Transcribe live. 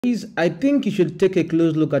Please, I think you should take a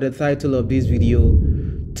close look at the title of this video,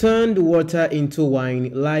 Turned Water into Wine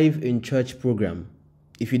Live in Church Program.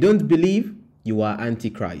 If you don't believe, you are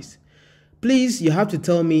Antichrist. Please, you have to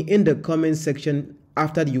tell me in the comment section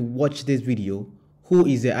after you watch this video, who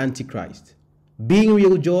is the Antichrist? Being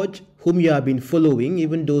Real George, whom you have been following,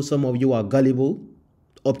 even though some of you are gullible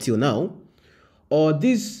up till now, or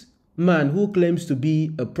this man who claims to be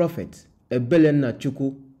a prophet,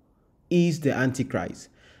 𝐵𝚋𝚘𝚏𝚞𝚏, is the Antichrist.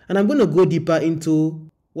 And I'm going to go deeper into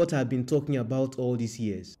what I've been talking about all these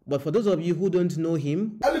years. But for those of you who don't know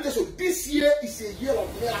him, let me tell you, this year is a year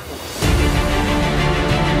of miracles.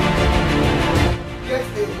 Get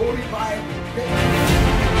a holy Bible.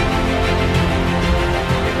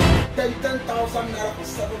 Get 10,000 naira for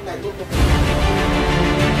 7 nights.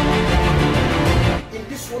 In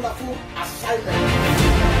this wonderful assignment,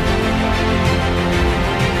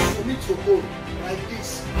 you need to go like this.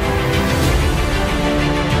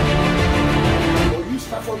 Or use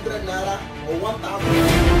 500 naira or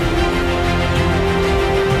 1,000.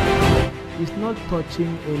 he's not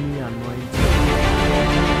touching any anointing.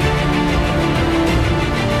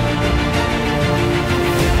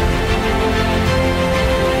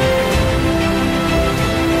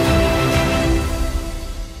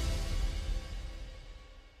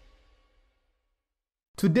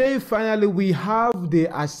 Today, finally, we have the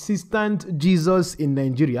assistant Jesus in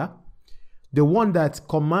Nigeria, the one that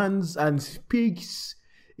commands and speaks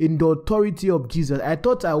in the authority of Jesus. I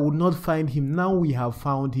thought I would not find him. Now we have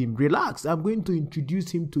found him. Relax, I'm going to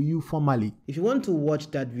introduce him to you formally. If you want to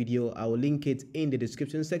watch that video, I will link it in the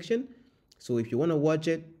description section. So if you want to watch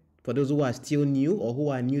it, for those who are still new or who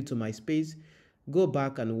are new to my space, go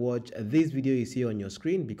back and watch this video you see on your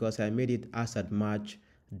screen, because I made it as at March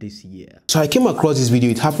this year. So I came across this video.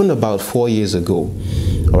 It happened about 4 years ago.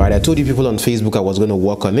 All right, I told you people on Facebook I was going to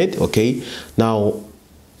work on it. Okay, now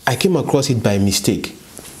I came across it by mistake.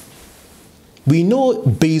 We know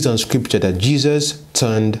based on scripture that Jesus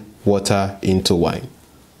turned water into wine.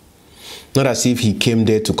 Not as if he came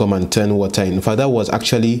there to come and turn water in. In fact, that was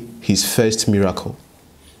actually his first miracle.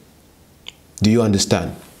 Do you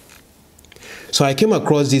understand? So I came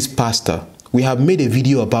across this pastor. We have made a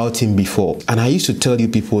video about him before, and I used to tell you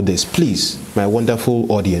people this. Please, my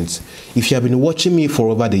wonderful audience, if you have been watching me for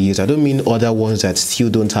over the years, I don't mean other ones that still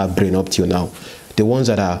don't have brain up till now, the ones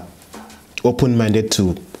that are open-minded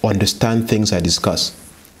to understand things I discuss.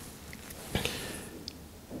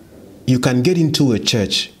 You can get into a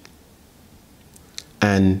church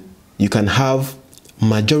and you can have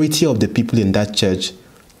majority of the people in that church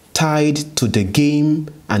tied to the game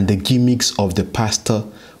and the gimmicks of the pastor.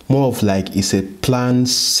 More of like it's a planned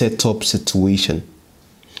setup situation.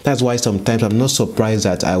 That's why sometimes I'm not surprised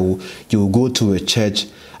that you will go to a church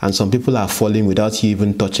and some people are falling without you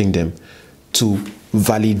even touching them, to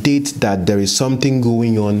validate that there is something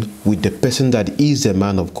going on with the person that is a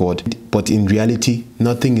man of God. But in reality,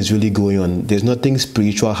 nothing is really going on. There's nothing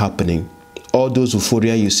spiritual happening. All those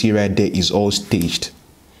euphoria you see right there is all staged.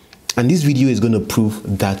 And this video is going to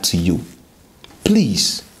prove that to you.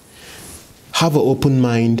 Please have an open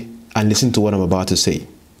mind and listen to what I'm about to say.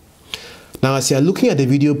 Now, as you're looking at the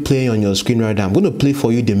video playing on your screen right now, I'm going to play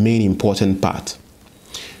for you the main important part.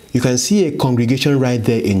 You can see a congregation right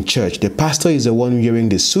there in church. The pastor is the one wearing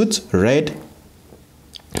the suit, red.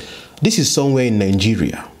 This is somewhere in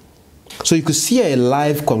Nigeria. So you could see a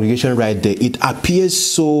live congregation right there. It appears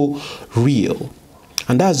so real.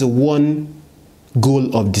 And that's the one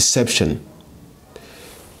goal of deception.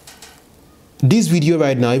 This video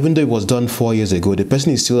right now, even though it was done 4 years ago, the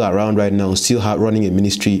person is still around right now, still running a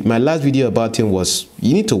ministry. My last video about him was,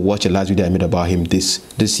 you need to watch the last video I made about him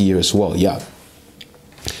this year as well. Yeah.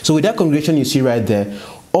 So with that congregation you see right there,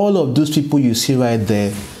 all of those people you see right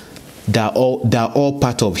there, they're all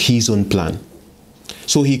part of his own plan.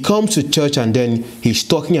 So he comes to church and then he's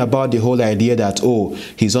talking about the whole idea that, oh,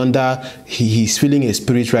 he's feeling a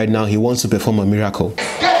spirit right now. He wants to perform a miracle. Can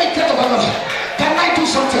I do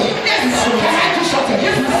something? Yes, can I do something?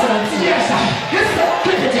 Yes, yes,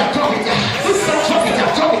 chop it down, chop it down, chop it down,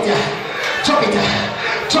 chop it down, chop it down,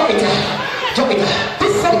 chop it down, chop it down.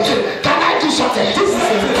 Can I do something?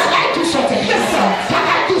 Can I do something? Yes, sir. Can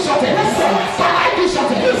I do something? Yes, sir. Can I do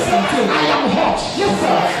something? Yes, sir. I am hot. Yes,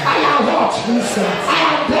 sir. I am hot. Yes, sir. I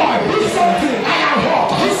am bored. Yes, sir. I am hot.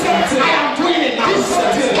 Yes, sir. I am doing it now. Yes, sir.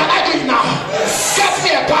 Can I do it now? Get me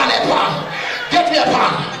a pan, Get me a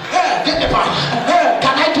pan. Get me a pan.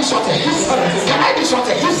 Can I do something?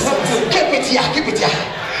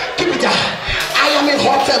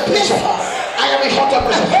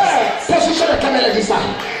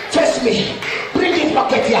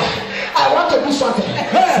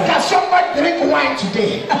 drink wine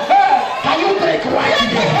today? Can you drink wine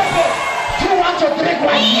today? Do you want to drink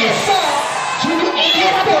wine? Yes, sir. Do you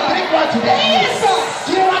want to drink wine today? Yes, sir.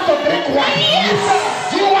 Do you want to drink wine? Yes, sir.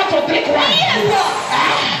 Do you want to drink wine? Yes, sir.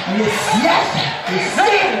 Yes.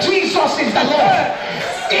 If Jesus is the Lord,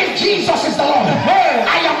 if Jesus is the Lord,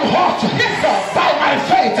 I am hot by my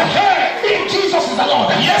faith. If Jesus is the Lord,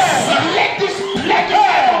 let this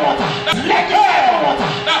water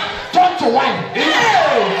turn to wine.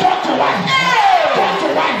 Turn to wine. Turn to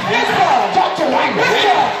wine. Turn to wine.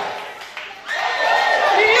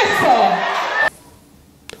 Yes, sir.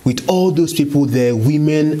 With all those people there,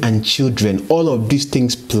 women and children, all of these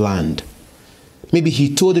things planned. Maybe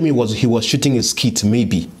he told them he was shooting a skit,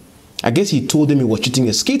 maybe. I guess he told them he was shooting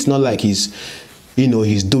a skit, not like he's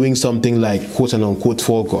doing something like quote and unquote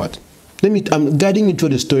for God. I'm guiding you through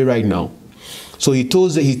the story right now. So he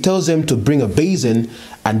tells them to bring a basin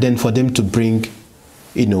and then for them to bring,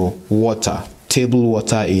 water, table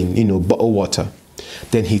water in, bottle water.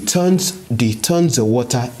 Then he turns the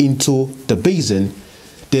water into the basin,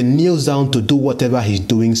 then kneels down to do whatever he's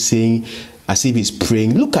doing, saying as if he's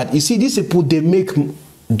praying. Look at, you see, these people, they make,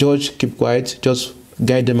 George, keep quiet, just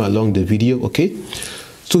guide them along the video, okay?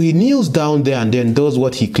 So he kneels down there and then does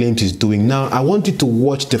what he claims he's doing. Now, I want you to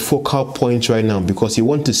watch the focal point right now because you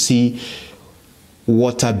want to see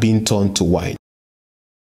water being turned to wine.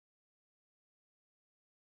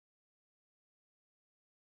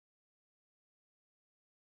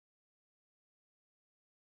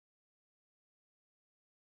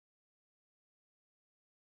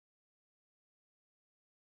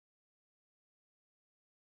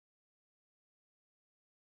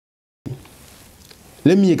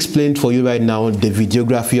 Let me explain for you right now the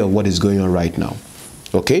videography of what is going on right now.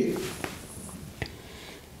 Okay?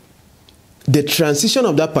 The transition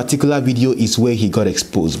of that particular video is where he got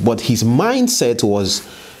exposed, but his mindset was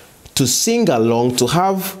to sing along, to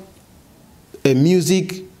have a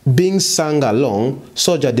music being sung along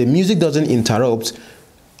so that the music doesn't interrupt,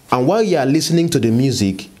 and while you are listening to the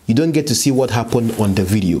music, you don't get to see what happened on the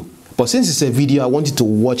video. But since it's a video, I want you to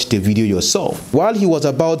watch the video yourself. While he was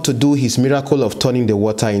about to do his miracle of turning the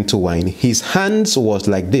water into wine, his hands was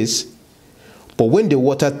like this. But when the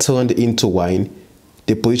water turned into wine,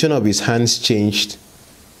 the position of his hands changed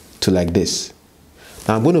to like this.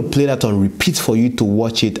 Now I'm going to play that on repeat for you to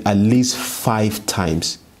watch it at least 5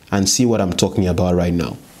 times and see what I'm talking about right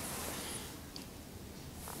now.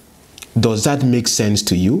 Does that make sense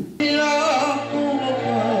to you?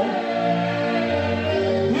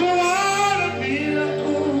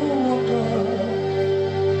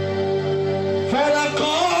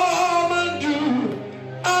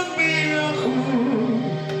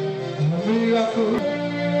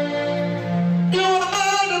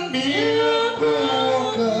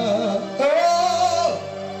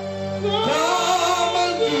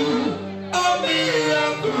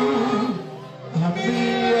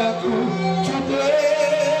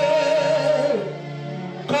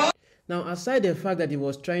 Now, aside the fact that he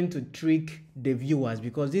was trying to trick the viewers,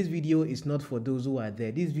 because this video is not for those who are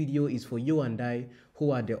there. This video is for you and I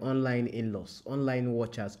who are the online in-laws, online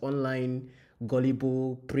watchers, online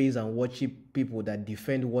gullible praise and worship people that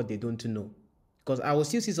defend what they don't know. Because I will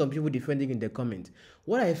still see some people defending in the comments.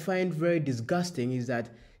 What I find very disgusting is that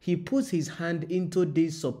he puts his hand into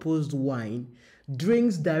this supposed wine,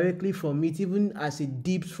 drinks directly from it, even as it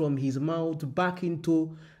dips from his mouth back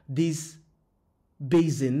into this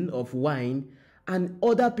basin of wine, and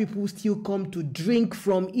other people still come to drink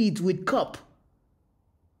from it with cup.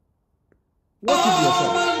 What is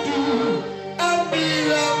yourself?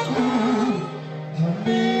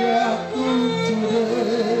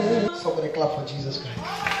 Somebody clap for Jesus Christ.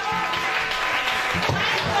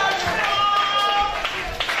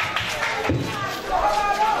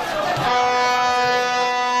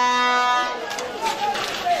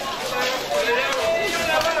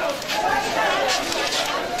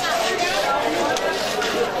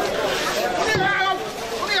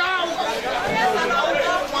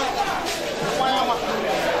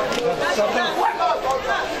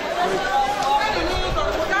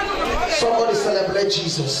 Somebody celebrate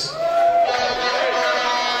Jesus.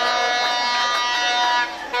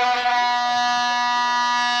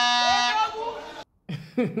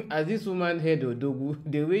 As this woman heard Odogu,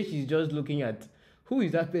 the way she's just looking at who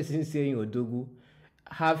is that person saying Odogu,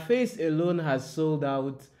 her face alone has sold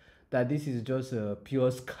out that this is just a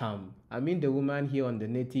pure scam. I mean, the woman here on the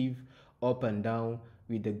native up and down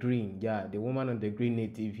with the green. Yeah, the woman on the green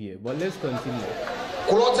native here. But let's continue.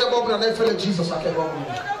 Jesus,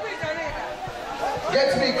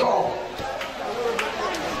 get me call.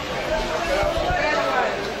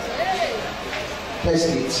 Let's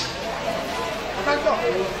eat.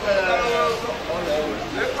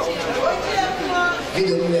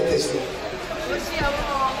 Video testing.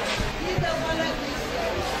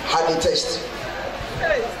 How do you test?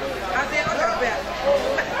 Very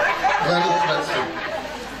expensive.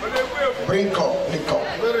 Bring up. Bring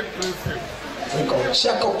up.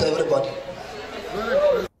 Check up to everybody.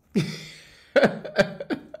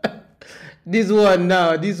 This one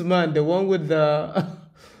now, this man, the one with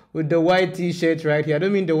the white t-shirt right here. I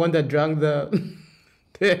don't mean the one that drank the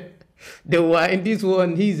the wine. This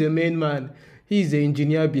one, he's the main man. He's the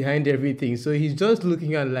engineer behind everything. So he's just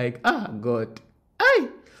looking at like, ah, God,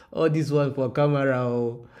 all this one for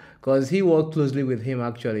camera, because he worked closely with him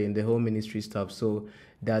actually in the whole ministry stuff. So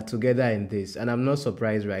they're together in this, and I'm not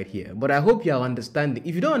surprised right here. But I hope you are understanding.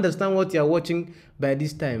 If you don't understand what you're watching by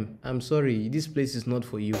this time, I'm sorry, this place is not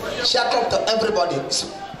for you. Shout out to everybody.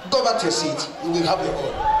 Go back to your seat. You will have your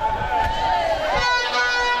own.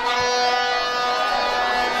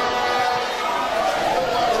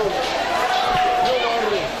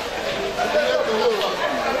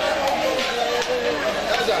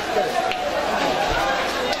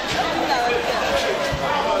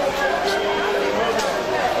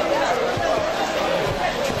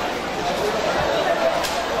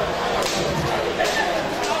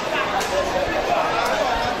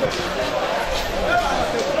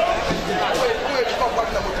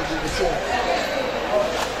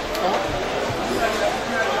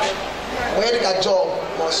 Where they got job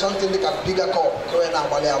or something like a bigger call going on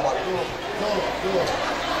while they are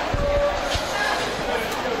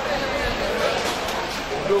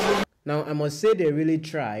Now I must say they really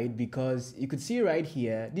tried, because you could see right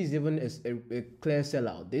here, this is even a clear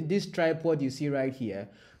sellout. This tripod you see right here,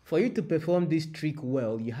 for you to perform this trick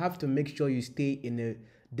well, you have to make sure you stay in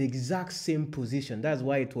the exact same position. That's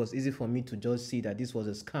why it was easy for me to just see that this was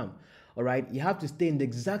a scam. All right, you have to stay in the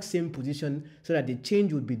exact same position so that the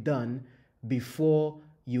change would be done before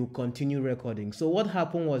you continue recording. So what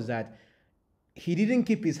happened was that he didn't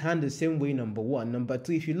keep his hand the same way, number one. Number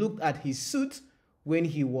two, if you look at his suit when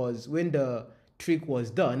the trick was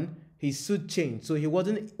done, his suit changed. So he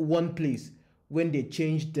wasn't one place when they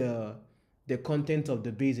changed the content of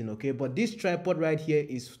the basin, okay? But this tripod right here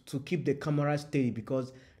is to keep the camera steady,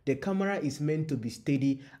 because the camera is meant to be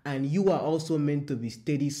steady, and you are also meant to be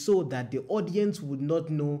steady so that the audience would not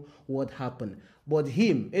know what happened. But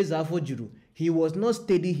him, 𝐻𝐴fojuru, he was not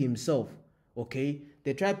steady himself, okay?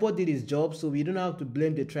 The tripod did his job, so we don't have to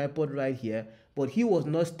blame the tripod right here, but he was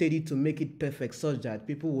not steady to make it perfect such that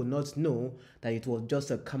people would not know that it was just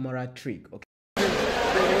a camera trick, okay?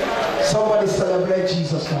 Somebody celebrate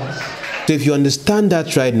Jesus Christ. So if you understand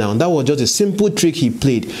that right now, that was just a simple trick he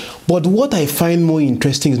played. But what I find more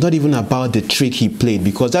interesting is not even about the trick he played,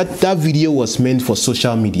 because that video was meant for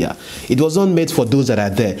social media. It wasn't meant for those that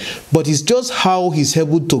are there. But it's just how he's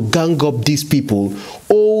able to gang up these people,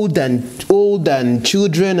 old and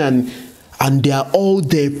children, and they are all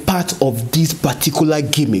part of this particular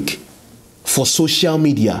gimmick for social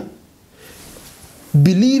media.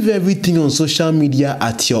 Believe everything on social media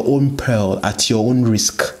at your own peril, at your own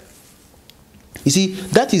risk. You see,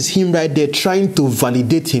 that is him right there trying to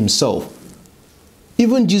validate himself.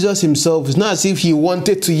 Even Jesus himself, it's not as if he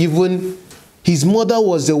wanted to even... His mother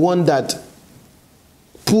was the one that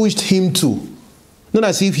pushed him to. Not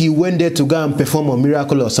as if he went there to go and perform a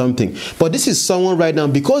miracle or something. But this is someone right now,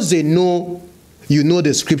 because they know you know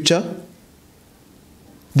the scripture,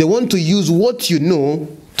 they want to use what you know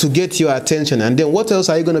to get your attention. And then what else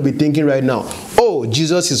are you going to be thinking right now? Oh,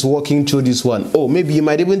 Jesus is walking through this one. Oh, maybe you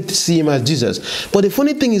might even see him as Jesus. But the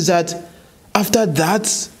funny thing is that after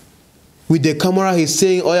that, with the camera, he's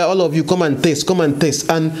saying, oh yeah, all of you come and test, come and test.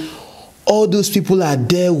 And all those people are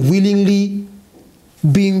there willingly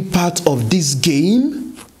being part of this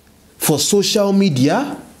game for social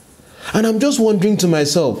media. And I'm just wondering to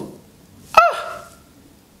myself,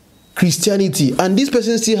 Christianity, and this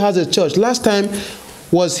person still has a church. Last time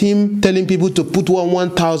was him telling people to put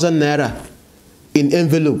 1,000 naira in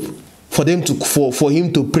envelope for them to for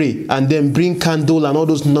him to pray, and then bring candle and all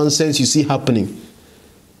those nonsense you see happening.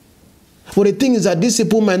 But the thing is that these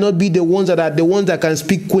people might not be the ones that can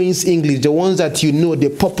speak Queen's English, the ones that you know, the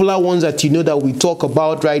popular ones that you know that we talk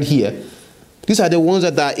about right here. These are the ones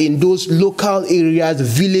that are in those local areas,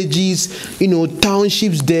 villages, you know,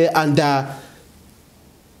 townships there, and are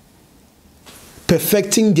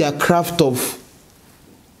perfecting their craft of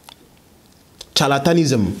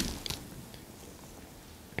charlatanism.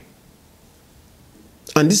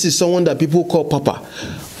 And this is someone that people call Papa.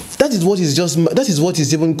 That is what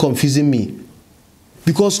is even confusing me.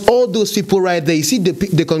 Because all those people right there, you see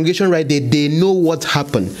the congregation right there, they know what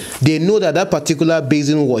happened. They know that that particular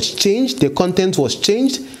basin was changed, the content was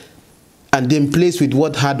changed, and then placed with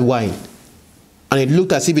what had wine. And it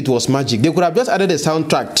looked as if it was magic. They could have just added a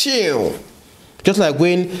soundtrack. Chill. Just like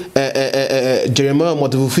when Jeremiah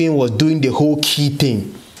Motivufin was doing the whole key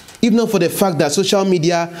thing. If not for the fact that social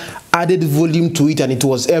media added volume to it and it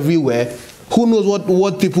was everywhere, who knows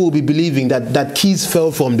what people will be believing, that keys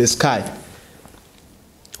fell from the sky.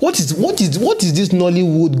 What is this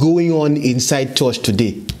Nollywood going on inside church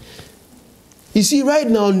today? You see, right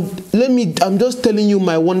now, I'm just telling you,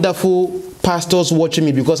 my wonderful pastors watching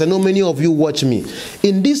me, because I know many of you watch me.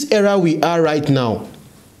 In this era we are right now,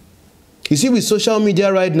 you see, with social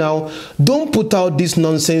media right now, don't put out this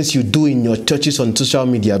nonsense you do in your churches on social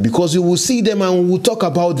media, because you will see them and we'll talk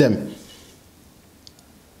about them.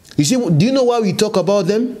 You see, do you know why we talk about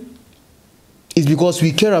them? It's because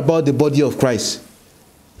we care about the body of Christ.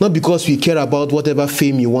 Not because we care about whatever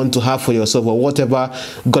fame you want to have for yourself or whatever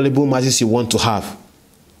gullible masses you want to have.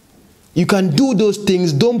 You can do those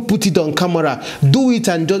things. Don't put it on camera. Do it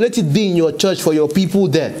and just let it be in your church for your people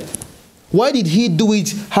there. Why did he do it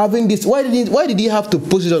having this? Why did he have to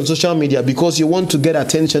post it on social media? Because you want to get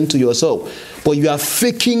attention to yourself. But you are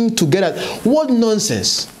faking to get at. What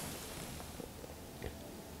nonsense?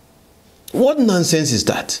 What nonsense is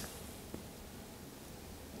that?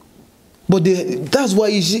 But that's why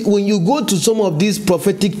you see, when you go to some of these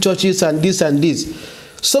prophetic churches and this,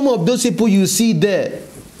 some of those people you see there,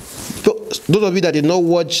 those of you that did not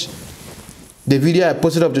watch the video I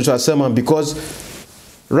posted up to your sermon, because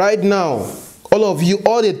right now, all of you,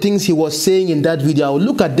 all the things he was saying in that video, I'll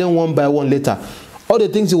look at them one by one later. All the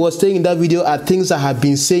things he was saying in that video are things I have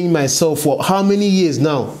been saying myself for how many years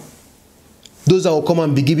now? Those that will come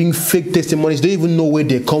and be giving fake testimonies, they don't even know where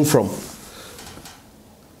they come from.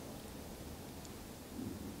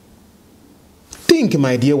 Think,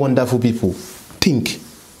 my dear wonderful people. Think.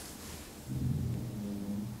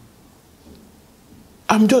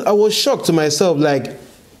 I was shocked to myself, like,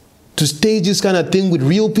 to stage this kind of thing with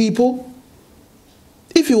real people.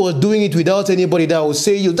 If he was doing it without anybody that would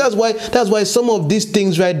say you, that's why some of these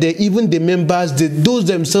things right there, even the members, those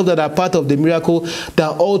themselves that are part of the miracle, that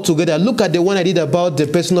are all together. Look at the one I did about the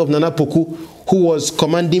person of Nana Poku who was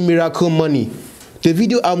commanding miracle money. The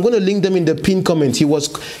video, I'm going to link them in the pinned comment. He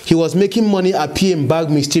was making money appear in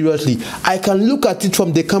bag mysteriously. I can look at it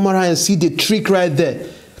from the camera and see the trick right there.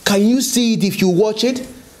 Can you see it if you watch it?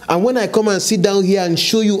 And when I come and sit down here and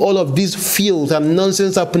show you all of these fields and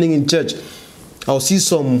nonsense happening in church, I'll see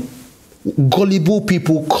some gullible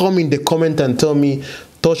people come in the comment and tell me,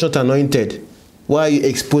 "Touch not anointed. Why are you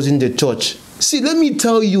exposing the church?" See, let me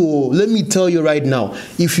tell you right now,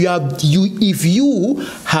 if you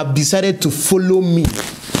have decided to follow me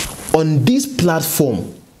on this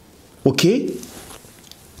platform, okay,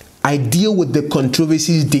 I deal with the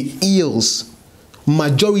controversies, the ills,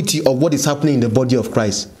 majority of what is happening in the body of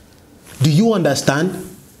Christ. Do you understand?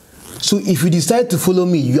 So if you decide to follow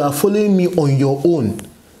me, you are following me on your own.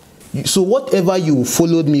 So whatever you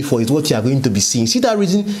followed me for is what you are going to be seeing. See that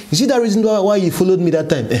reason? You see that reason why you followed me that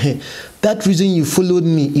time? That reason you followed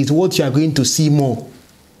me is what you are going to see more.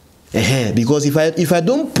 Because if I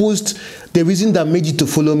don't post the reason that made you to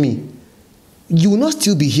follow me, you will not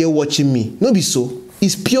still be here watching me. No be so.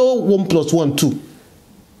 It's pure 1 + 1 2.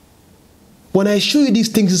 When I show you these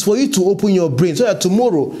things, it's for you to open your brain so that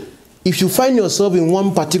tomorrow, if you find yourself in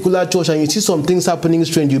one particular church and you see some things happening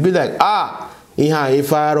strange, you'll be like,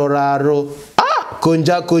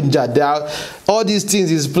 konja, all these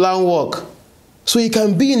things is plan work. So you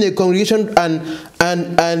can be in a congregation and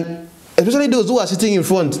especially those who are sitting in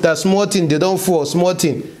front, that small thing, they don't fall, small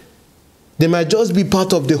thing. They might just be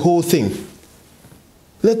part of the whole thing.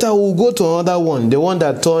 Later we'll go to another one, the one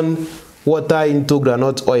that turned water into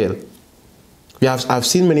granite oil. I've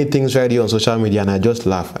seen many things right here on social media and I just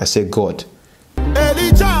laugh. I say, God.